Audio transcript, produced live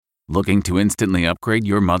Looking to instantly upgrade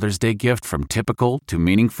your Mother's Day gift from typical to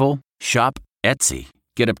meaningful? Shop Etsy.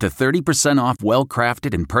 Get up to 30% off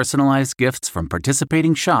well-crafted and personalized gifts from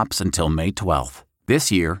participating shops until May 12th. This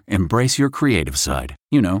year, embrace your creative side.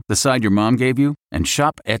 You know, the side your mom gave you. And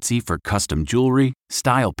shop Etsy for custom jewelry,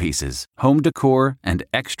 style pieces, home decor, and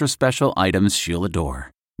extra special items she'll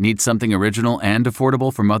adore. Need something original and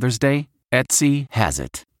affordable for Mother's Day? Etsy has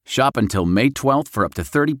it. Shop until May 12th for up to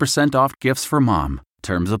 30% off gifts for mom.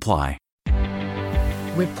 Terms apply.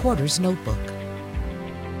 Reporter's Notebook.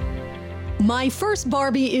 My First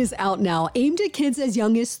Barbie is out now, aimed at kids as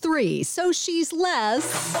young as 3, so she's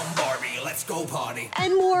less... Come on, Barbie, let's go party.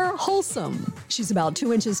 ...and more wholesome. She's about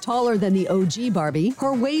 2 inches taller than the OG Barbie.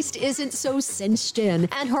 Her waist isn't so cinched in,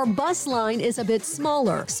 and her bust line is a bit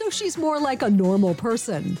smaller, so she's more like a normal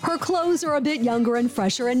person. Her clothes are a bit younger and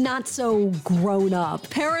fresher and not so grown up.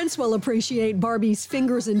 Parents will appreciate Barbie's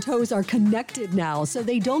fingers and toes are connected now, so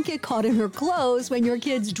they don't get caught in her clothes when your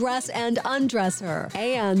kids dress and undress her.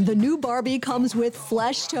 And the new Barbie comes with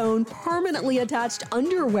flesh-tone, permanently attached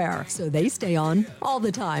underwear, so they stay on all the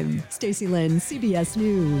time. Stacey Lynn, CBS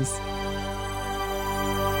News.